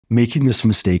making this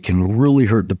mistake can really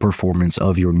hurt the performance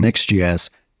of your Next.js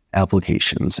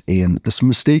applications. And this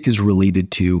mistake is related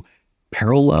to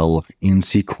parallel and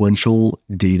sequential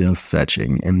data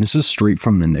fetching. And this is straight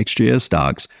from the Next.js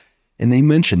docs. And they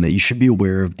mention that you should be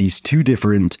aware of these two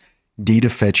different data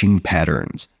fetching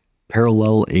patterns,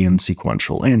 parallel and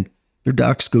sequential. And their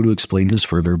docs go to explain this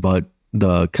further, but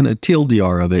the kind of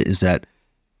TLDR of it is that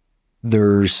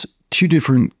there's two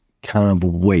different kind of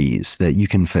ways that you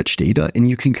can fetch data, and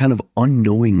you can kind of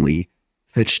unknowingly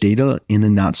fetch data in a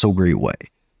not so great way.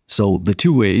 So the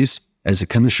two ways, as it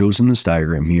kind of shows in this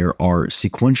diagram here, are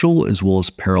sequential as well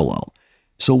as parallel.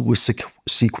 So with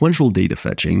sequential data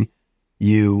fetching,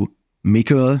 you make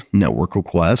a network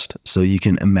request. So you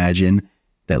can imagine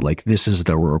that like this is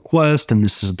the request and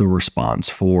this is the response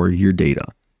for your data.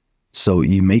 So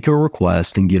you make a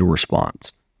request and get a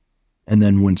response. And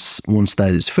then once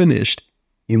that is finished,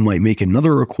 you might make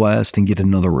another request and get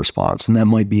another response. And that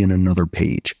might be in another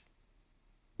page.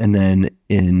 And then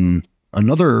in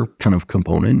another kind of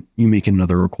component, you make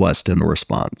another request and a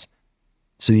response.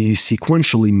 So you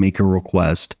sequentially make a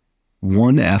request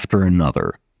one after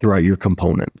another throughout your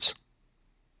components.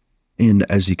 And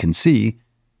as you can see,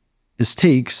 this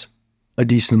takes a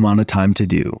decent amount of time to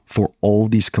do for all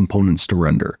these components to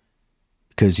render,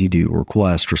 because you do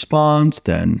request response,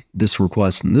 then this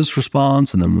request and this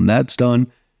response, and then when that's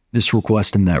done, this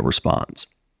request and that response.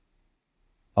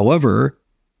 However,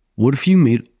 what if you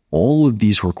made all of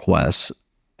these requests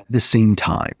at the same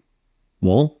time?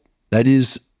 Well, that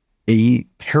is a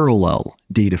parallel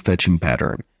data fetching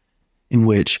pattern in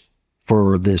which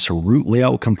for this root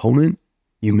layout component,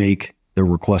 you make the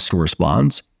request and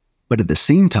response, but at the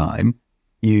same time,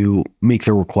 you make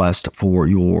the request for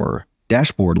your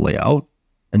dashboard layout,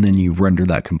 and then you render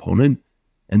that component,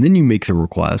 and then you make the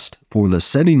request for the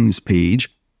settings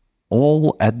page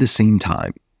all at the same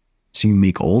time. So you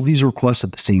make all these requests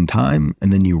at the same time,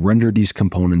 and then you render these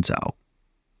components out.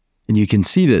 And you can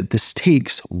see that this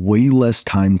takes way less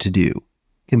time to do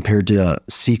compared to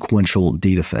sequential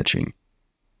data fetching.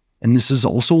 And this is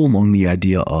also along the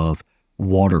idea of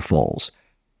waterfalls.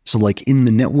 So like in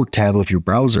the network tab of your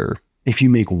browser, if you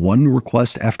make one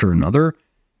request after another,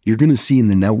 you're going to see in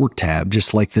the network tab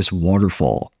just like this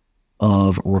waterfall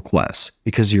of requests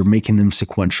because you're making them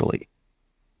sequentially.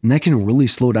 And that can really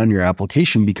slow down your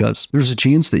application because there's a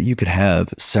chance that you could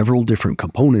have several different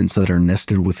components that are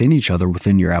nested within each other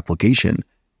within your application.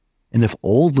 And if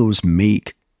all those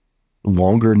make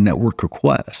longer network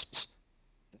requests,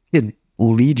 it could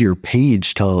lead your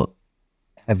page to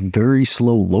have very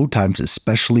slow load times,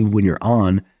 especially when you're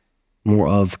on more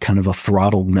of kind of a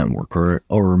throttled network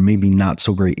or maybe not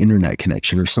so great internet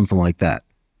connection or something like that.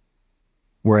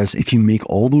 Whereas if you make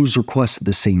all those requests at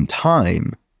the same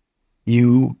time,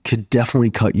 you could definitely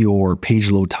cut your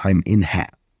page load time in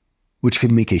half, which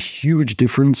could make a huge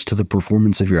difference to the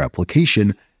performance of your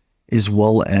application, as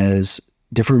well as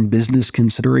different business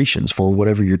considerations for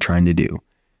whatever you're trying to do.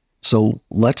 So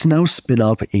let's now spin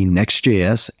up a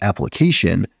Next.js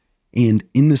application. And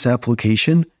in this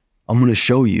application, I'm going to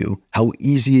show you how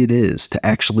easy it is to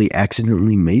actually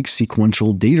accidentally make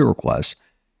sequential data requests.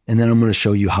 And then I'm going to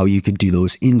show you how you could do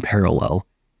those in parallel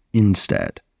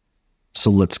instead. So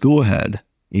let's go ahead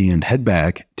and head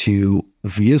back to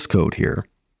VS Code here.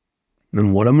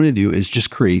 And what I'm going to do is just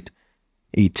create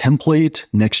a template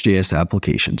Next.js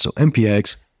application. So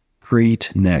npx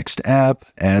create next app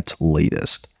at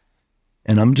latest.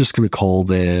 And I'm just going to call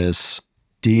this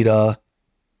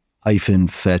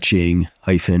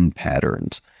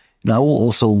data-fetching-patterns. And I will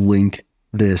also link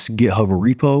this GitHub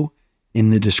repo in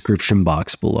the description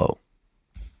box below.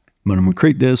 But I'm going to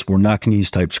create this. We're not going to use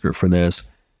TypeScript for this.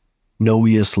 No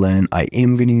ESLint. I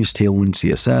am going to use Tailwind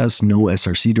CSS, no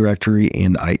SRC directory,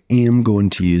 and I am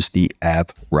going to use the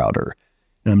app router.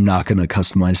 And I'm not going to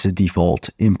customize the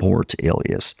default import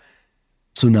alias.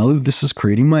 So now that this is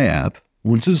creating my app,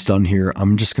 once it's done here,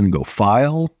 I'm just going to go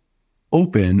File,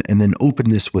 Open, and then open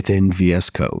this within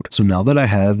VS Code. So now that I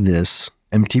have this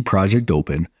empty project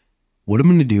open, what I'm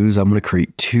going to do is I'm going to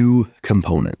create two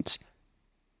components.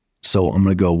 So I'm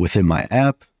going to go within my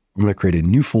app, I'm going to create a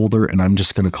new folder, and I'm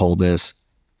just going to call this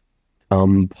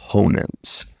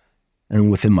components. And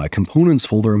within my components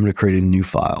folder, I'm going to create a new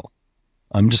file.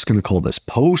 I'm just going to call this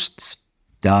posts.jsx.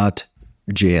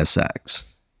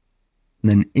 And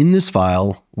then in this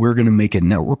file, we're going to make a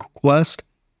network request,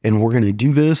 and we're going to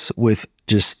do this with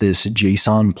just this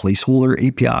JSON placeholder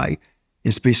API.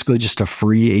 It's basically just a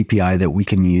free API that we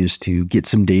can use to get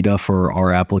some data for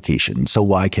our application.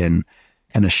 So I can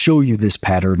kind of show you this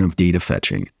pattern of data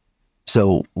fetching.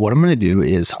 So what I'm going to do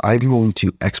is I'm going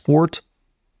to export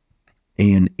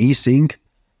an async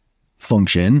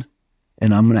function,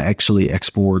 and I'm going to actually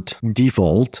export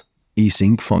default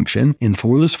async function. And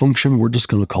for this function, we're just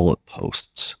going to call it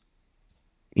posts.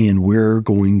 And we're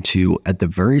going to, at the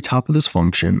very top of this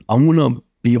function, I'm going to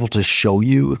be able to show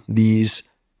you these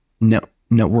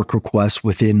network requests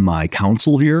within my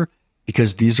console here,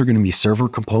 because these are going to be server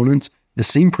components. The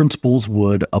same principles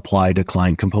would apply to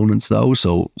client components though,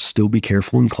 so still be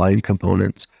careful in client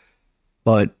components.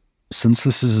 But since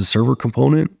this is a server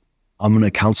component, I'm going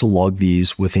to console log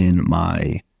these within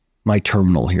my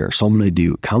terminal here. So I'm going to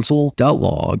do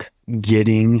console.log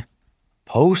getting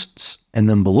posts, and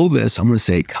then below this, I'm going to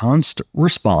say const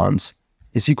response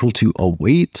is equal to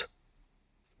await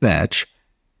fetch,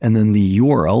 and then the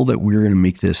URL that we're going to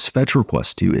make this fetch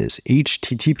request to is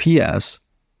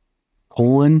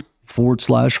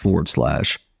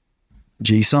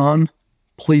https://JSON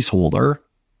placeholder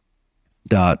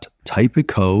dot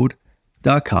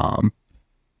typeofcode.com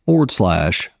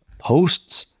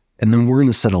 /posts, and then we're going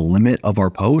to set a limit of our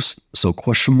posts, so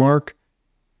question mark,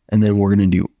 and then we're going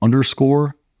to do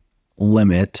underscore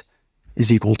limit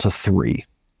is equal to 3.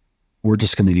 We're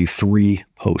just going to do 3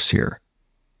 posts here.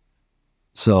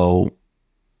 So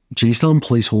JSON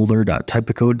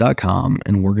placeholder.typeofcode.com,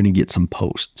 and we're going to get some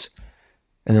posts.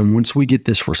 And then once we get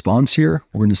this response here,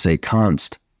 we're going to say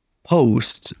const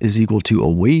posts is equal to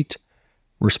await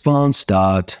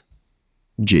response.json.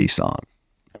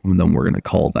 And then we're going to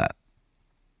call that.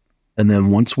 And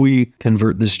then once we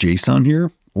convert this JSON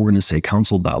here, we're going to say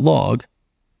console.log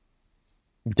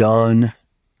done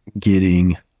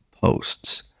getting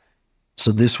posts.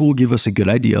 So this will give us a good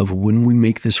idea of when we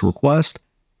make this request,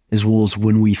 as well as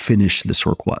when we finish this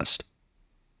request.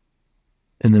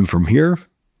 And then from here,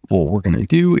 what we're going to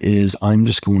do is I'm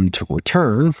just going to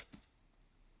return,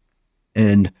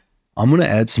 and I'm going to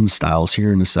add some styles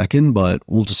here in a second, but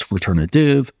we'll just return a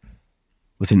div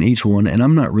with an h1, and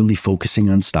I'm not really focusing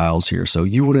on styles here, so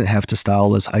you wouldn't have to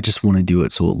style this. I just want to do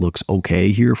it so it looks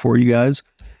okay here for you guys.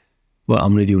 But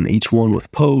I'm going to do an h1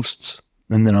 with posts,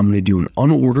 and then I'm going to do an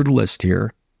unordered list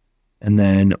here. And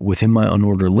then within my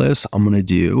unordered list, I'm going to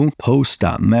do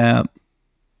post.map.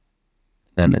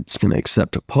 Then it's going to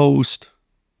accept a post.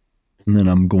 And then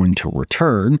I'm going to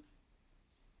return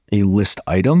a list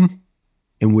item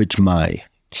in which my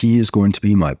key is going to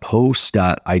be my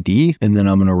post.id. And then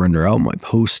I'm going to render out my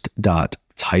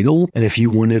post.title. And if you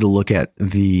wanted to look at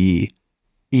the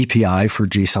API for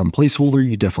JSON placeholder,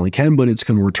 you definitely can, but it's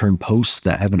going to return posts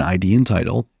that have an ID and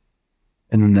title.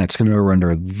 And then that's going to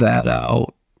render that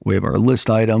out. We have our list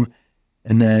item.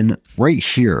 And then right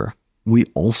here, we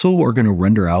also are going to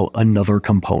render out another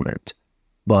component,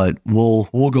 but we'll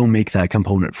go make that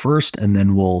component first, and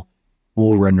then we'll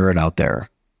render it out there.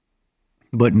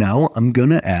 But now I'm going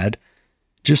to add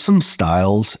just some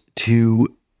styles to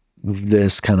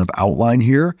this kind of outline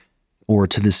here, or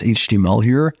to this HTML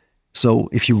here. So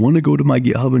if you want to go to my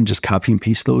GitHub and just copy and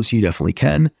paste those, you definitely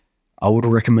can. I would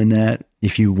recommend that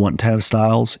if you want to have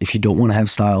styles. If you don't want to have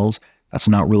styles, that's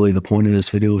not really the point of this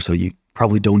video, so you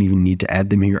probably don't even need to add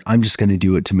them here. I'm just going to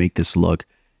do it to make this look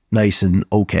nice and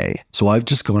okay. So I've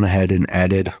just gone ahead and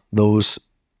added those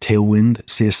Tailwind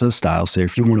CSS styles there.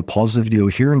 If you want to pause the video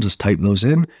here and just type those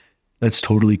in, that's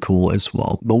totally cool as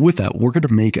well. But with that, we're going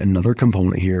to make another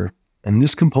component here. And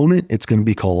this component, it's going to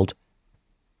be called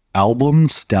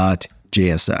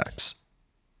albums.jsx.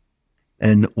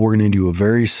 And we're going to do a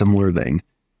very similar thing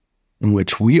in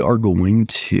which we are going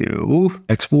to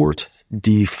export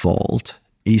default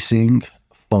async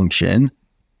function,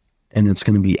 and it's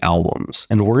going to be albums.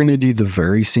 And we're going to do the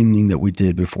very same thing that we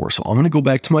did before. So I'm going to go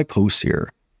back to my post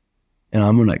here, and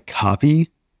I'm going to copy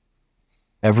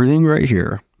everything right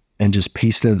here and just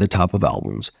paste it at the top of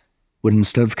albums. But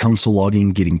instead of console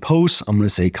logging getting posts, I'm going to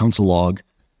say console log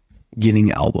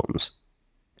getting albums.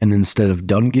 And instead of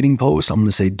done getting posts, I'm going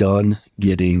to say done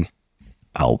getting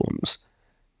albums.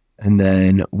 And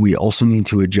then we also need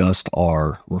to adjust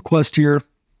our request here.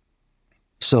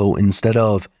 So instead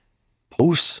of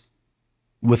posts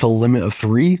with a limit of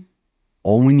 3,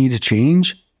 all we need to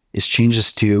change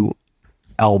this to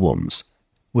albums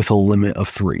with a limit of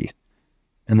 3.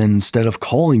 And then instead of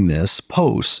calling this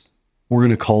posts, we're going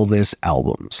to call this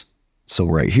albums. So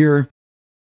right here,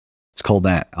 let's call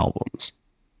that albums.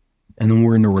 And then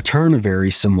we're going to return a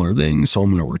very similar thing. So I'm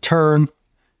going to return,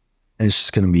 and it's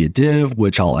just going to be a div,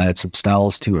 which I'll add some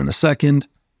styles to in a second.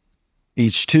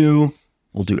 H2,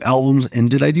 we'll do albums.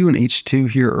 And did I do an H2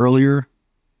 here earlier?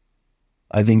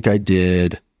 I think I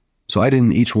did. So I did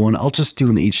an H1. I'll just do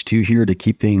an H2 here to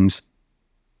keep things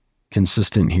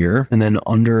consistent here. And then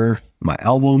under my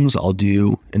albums, I'll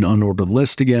do an unordered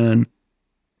list again.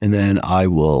 And then I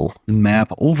will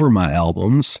map over my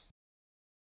albums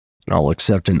and I'll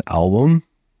accept an album.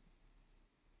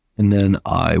 And then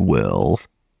I will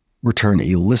return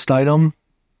a list item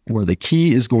where the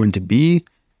key is going to be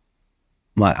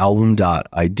my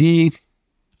album.id.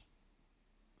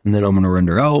 And then I'm going to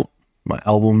render out my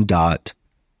album.title.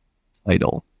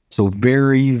 So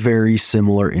very, very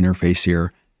similar interface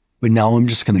here. But now I'm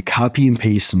just going to copy and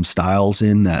paste some styles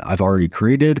in that I've already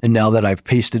created. And now that I've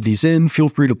pasted these in, feel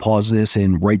free to pause this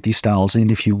and write these styles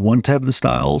in if you want to have the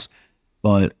styles.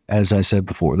 But as I said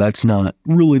before, that's not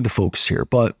really the focus here.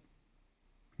 But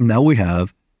now we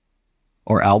have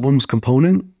our albums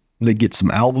component that gets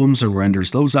some albums and renders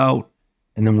those out.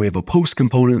 And then we have a post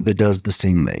component that does the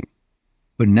same thing.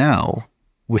 But now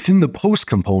within the post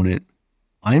component,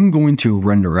 I'm going to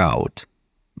render out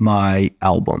my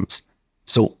albums.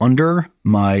 So under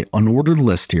my unordered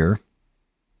list here,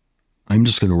 I'm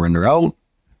just going to render out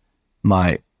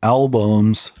my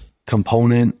albums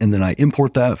component, and then I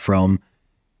import that from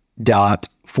 ./albums.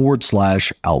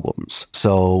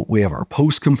 So we have our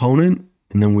post component,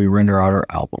 and then we render out our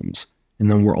albums. And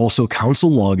then we're also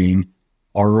console logging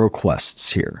our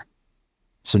requests here.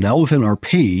 So now within our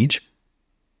page,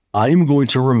 I'm going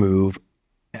to remove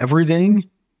everything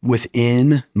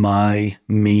within my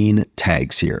main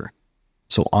tags here.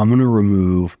 So I'm going to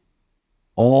remove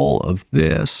all of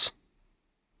this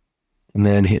and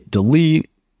then hit delete.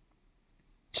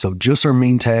 So just our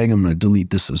main tag, I'm going to delete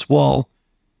this as well.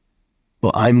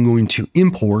 But I'm going to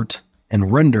import and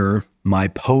render my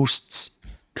posts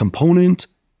component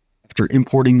after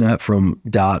importing that from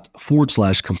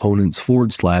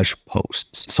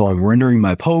 ./components/posts. So I'm rendering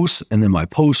my posts, and then my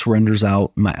post renders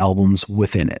out my albums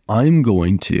within it. I'm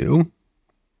going to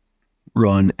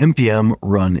run npm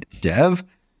run dev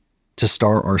to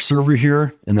start our server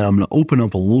here. And then I'm going to open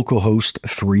up a localhost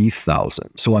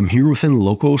 3000. So I'm here within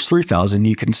localhost 3000.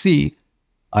 You can see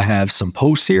I have some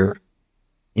posts here,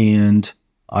 and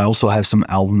I also have some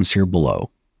albums here below.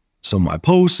 So my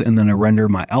posts, and then I render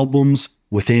my albums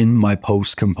within my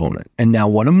post component. And now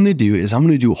what I'm going to do is I'm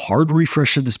going to do a hard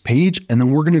refresh of this page, and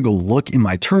then we're going to go look in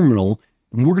my terminal,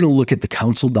 and we're going to look at the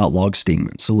console.log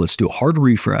statement. So let's do a hard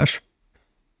refresh.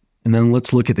 And then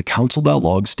let's look at the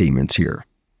console.log statements here.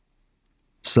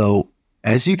 So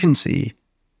as you can see,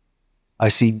 I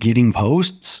see getting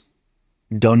posts,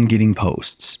 done getting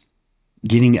posts,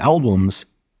 getting albums,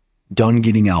 done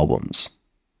getting albums.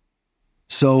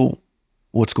 So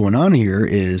what's going on here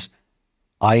is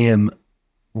I am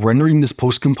rendering this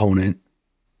post component,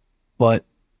 but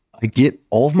I get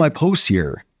all of my posts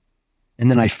here, and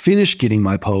then I finish getting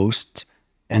my posts,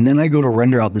 and then I go to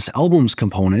render out this albums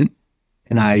component,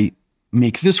 and I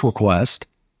make this request,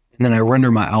 and then I render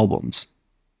my albums.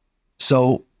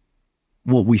 So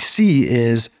what we see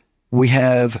is we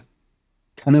have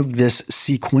kind of this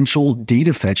sequential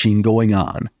data fetching going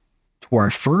on, to where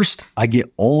first I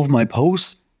get all of my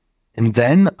posts, and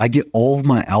then I get all of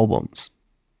my albums.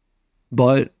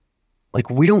 But like,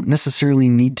 we don't necessarily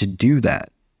need to do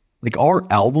that. Like, our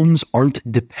albums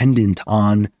aren't dependent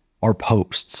on our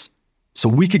posts. So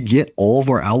we could get all of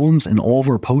our albums and all of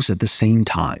our posts at the same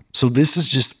time. So this is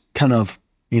just kind of,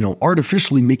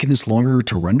 artificially making this longer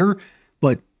to render.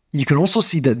 But you can also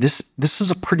see that this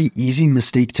is a pretty easy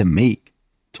mistake to make,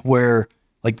 to where,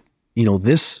 like,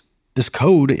 this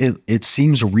code, it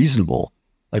seems reasonable.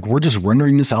 Like, we're just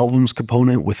rendering this albums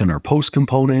component within our post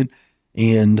component,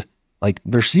 and like,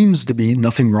 there seems to be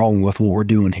nothing wrong with what we're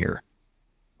doing here.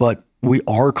 But we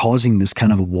are causing this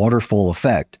kind of waterfall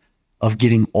effect of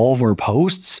getting all of our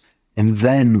posts, and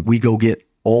then we go get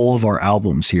all of our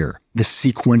albums here, the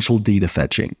sequential data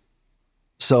fetching.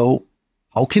 So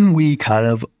how can we kind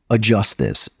of adjust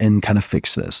this and kind of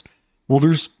fix this? Well,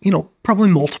 there's, probably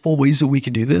multiple ways that we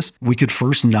could do this. We could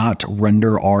first not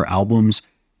render our albums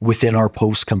within our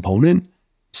post component.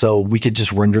 So we could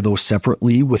just render those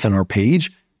separately within our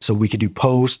page. So we could do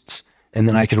posts, and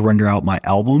then I could render out my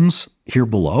albums here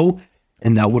below,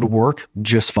 and that would work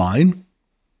just fine.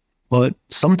 But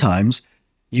sometimes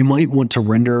you might want to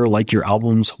render like your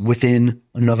albums within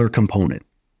another component.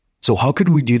 So how could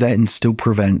we do that and still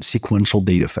prevent sequential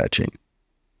data fetching?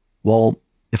 Well,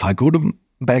 if I go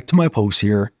back to my posts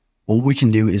here, what we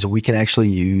can do is we can actually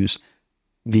use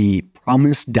the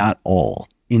promise.all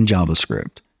in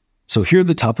JavaScript. So here at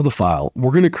the top of the file,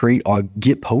 we're going to create a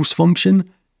get post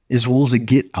function as well as a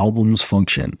get albums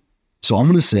function. So I'm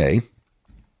going to say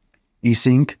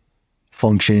async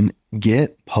function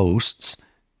get posts,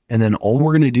 and then all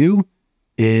we're going to do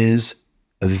is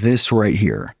this right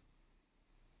here.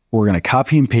 We're going to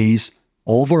copy and paste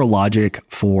all of our logic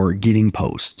for getting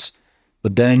posts,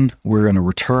 but then we're going to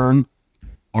return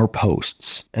our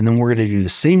posts, and then we're going to do the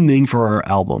same thing for our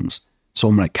albums. So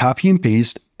I'm going to copy and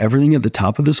paste everything at the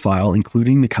top of this file,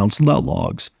 including the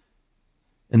console.logs.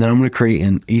 And then I'm going to create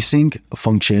an async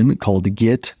function called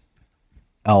get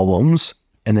albums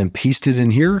and then paste it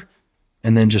in here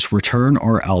and then just return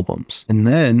our albums. And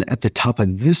then at the top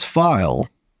of this file,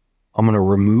 I'm going to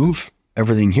remove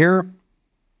everything here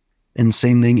and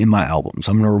same thing in my albums.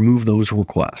 I'm going to remove those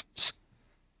requests.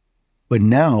 But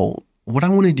now what I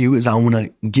want to do is I want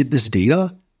to get this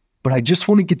data, but I just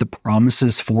want to get the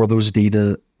promises for those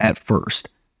data at first.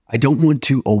 I don't want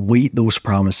to await those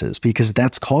promises because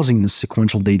that's causing this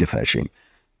sequential data fetching.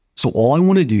 So all I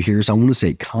want to do here is I want to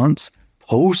say const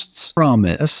posts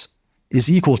promise is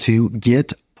equal to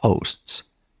get posts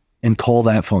and call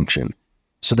that function.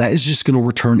 So that is just going to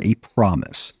return a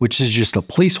promise, which is just a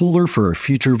placeholder for a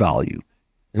future value.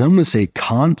 And I'm going to say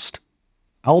const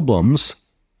albums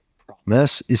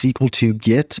promise is equal to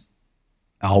get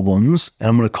albums, and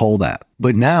I'm going to call that.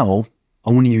 But now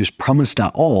I want to use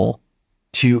promise.all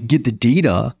to get the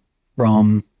data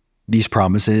from these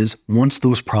promises once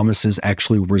those promises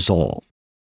actually resolve.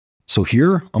 So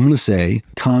here I'm going to say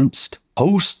const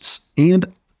posts and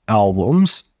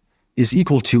albums is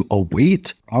equal to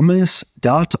await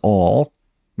promise.all.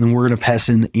 Then we're going to pass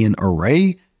in an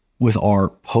array with our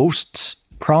posts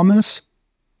promise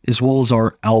as well as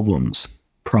our albums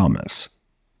promise.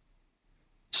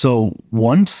 So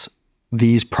once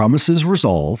these promises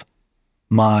resolve,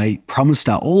 my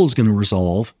promise.all is going to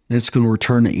resolve, and it's going to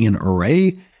return an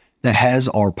array that has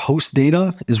our post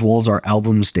data as well as our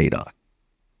albums data.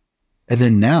 And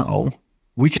then now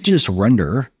we could just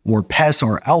render or pass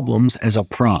our albums as a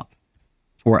prop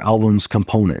for albums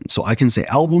component. So I can say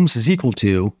albums is equal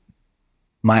to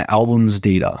my albums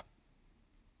data.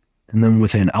 And then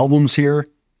within albums here,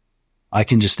 I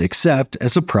can just accept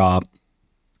as a prop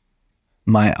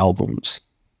my albums.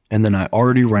 And then I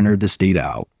already rendered this data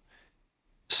out.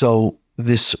 So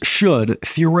this should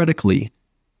theoretically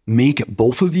make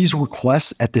both of these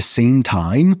requests at the same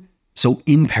time. So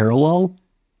in parallel,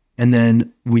 and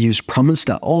then we use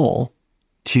promise.all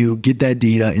to get that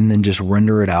data and then just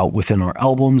render it out within our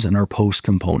albums and our post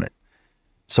component.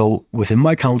 So within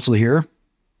my console here,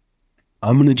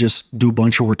 I'm going to just do a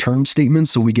bunch of return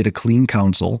statements so we get a clean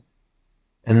console.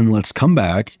 And then let's come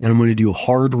back and I'm going to do a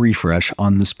hard refresh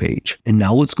on this page. And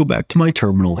now let's go back to my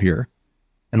terminal here.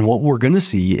 And what we're going to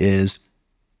see is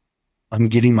I'm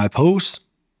getting my posts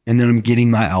and then I'm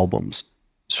getting my albums.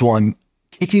 So I'm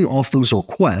kicking off those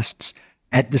requests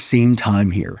at the same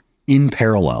time here in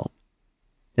parallel.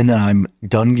 And then I'm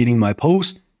done getting my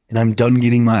post and I'm done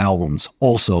getting my albums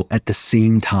also at the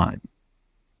same time.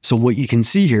 So what you can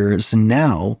see here is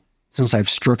now, since I've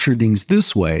structured things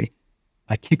this way,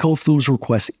 I kick off those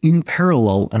requests in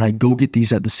parallel and I go get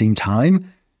these at the same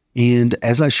time. And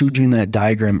as I showed you in that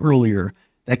diagram earlier,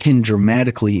 that can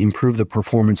dramatically improve the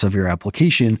performance of your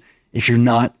application if you're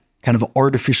not kind of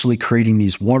artificially creating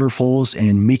these waterfalls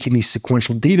and making these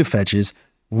sequential data fetches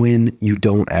when you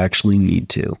don't actually need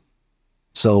to.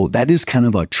 So that is kind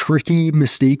of a tricky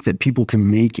mistake that people can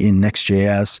make in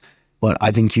Next.js, but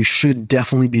I think you should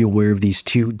definitely be aware of these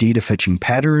two data fetching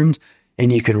patterns,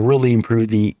 and you can really improve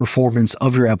the performance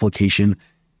of your application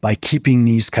by keeping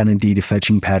these kind of data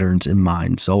fetching patterns in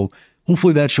mind. So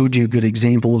hopefully that showed you a good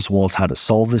example as well as how to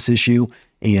solve this issue.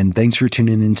 And thanks for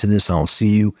tuning into this, and I'll see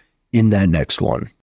you in that next one.